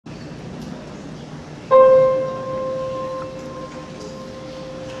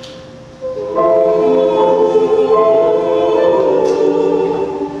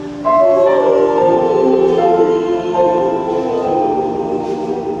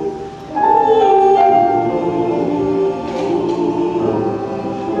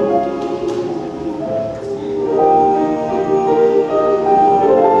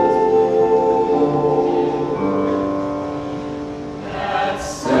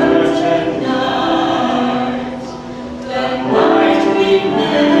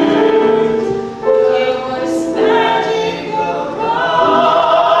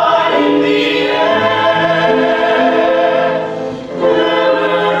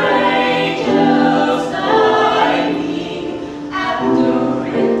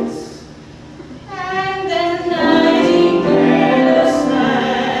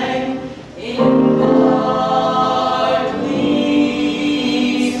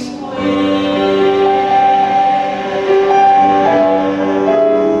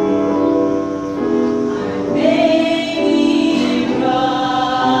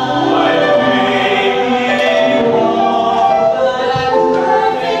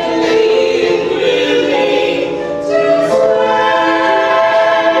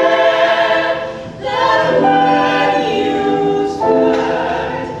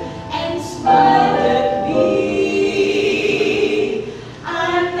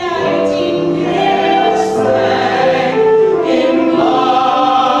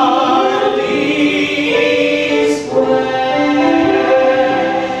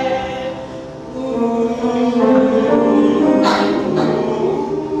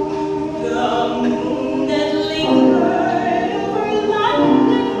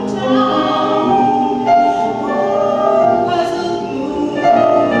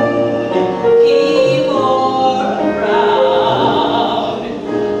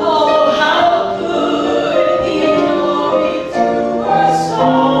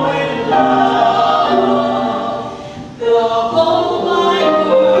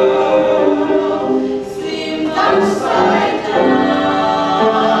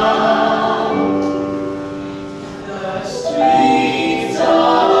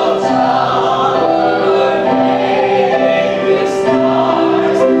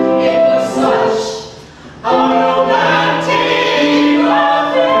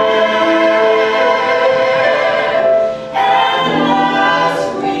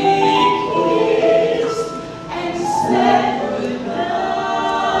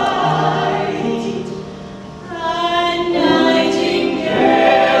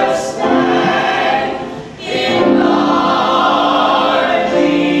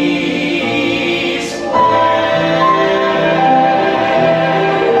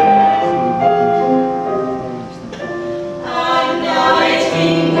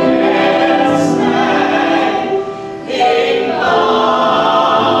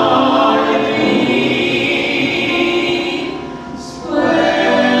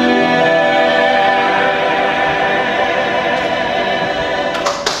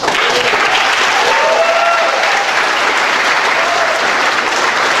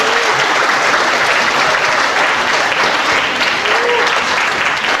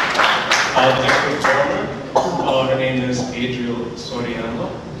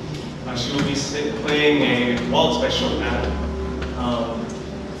piano. She will be playing a waltz by Chopin.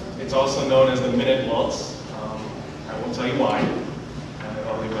 It's also known as the Minute Waltz. I won't tell you why.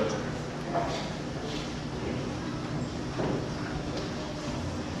 I'll leave it up to her.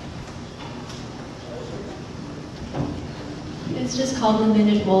 It's just called the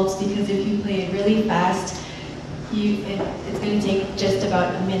Minute Waltz because if you play it really fast, it's going to take just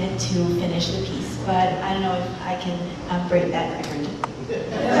about a minute to finish the piece. But I don't know if I can break that record.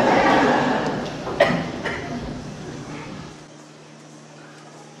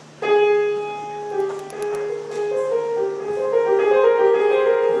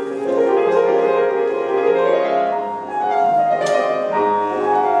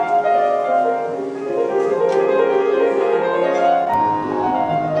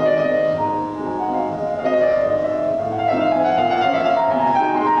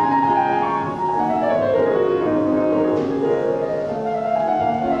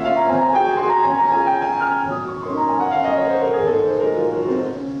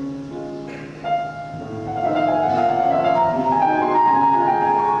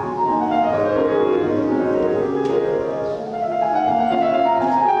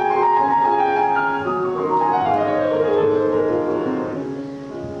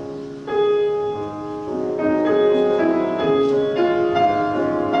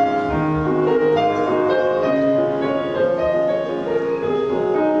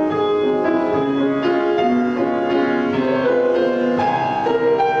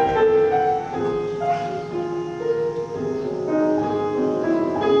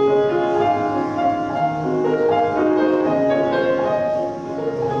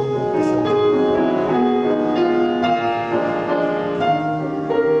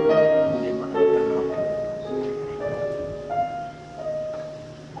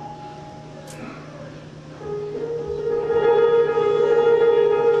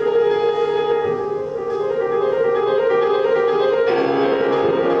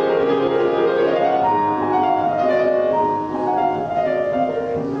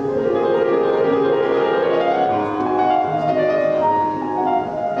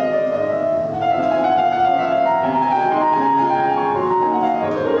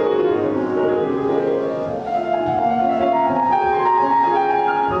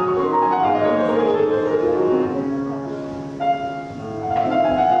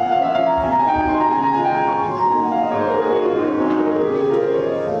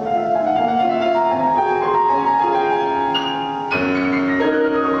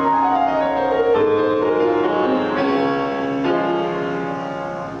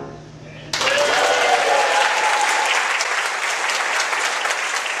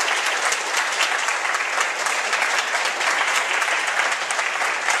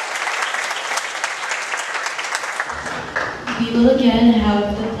 We will again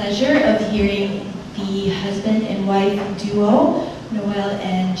have the pleasure of hearing the husband and wife duo, Noel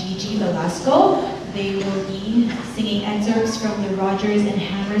and Gigi Velasco. They will be singing excerpts from the Rodgers and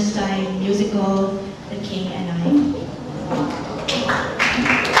Hammerstein musical, The King and I.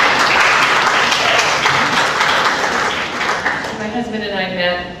 My husband and I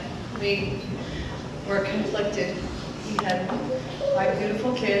met, we were conflicted. He had 5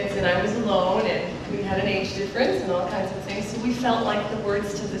 beautiful kids and I was alone, and we had an age difference and all kinds of things, so we felt like the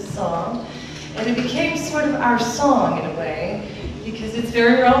words to this song. And it became sort of our song in a way, because it's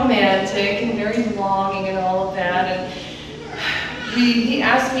very romantic and very longing and all of that. And he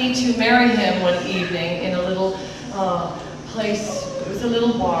asked me to marry him one evening in a little place. It was a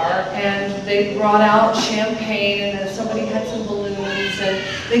little bar, and they brought out champagne, and then somebody had some balloons, and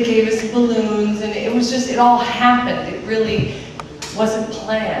they gave us balloons, and it was just, it all happened. It really wasn't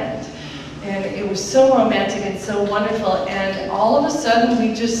planned. And it was so romantic and so wonderful, and all of a sudden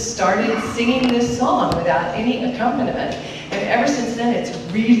we just started singing this song without any accompaniment. And ever since then, it's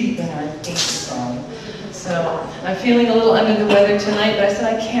really been our theme song. So I'm feeling a little under the weather tonight, but I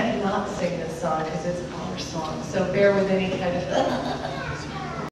said I can't not sing this song because it's our song. So bear with any kind of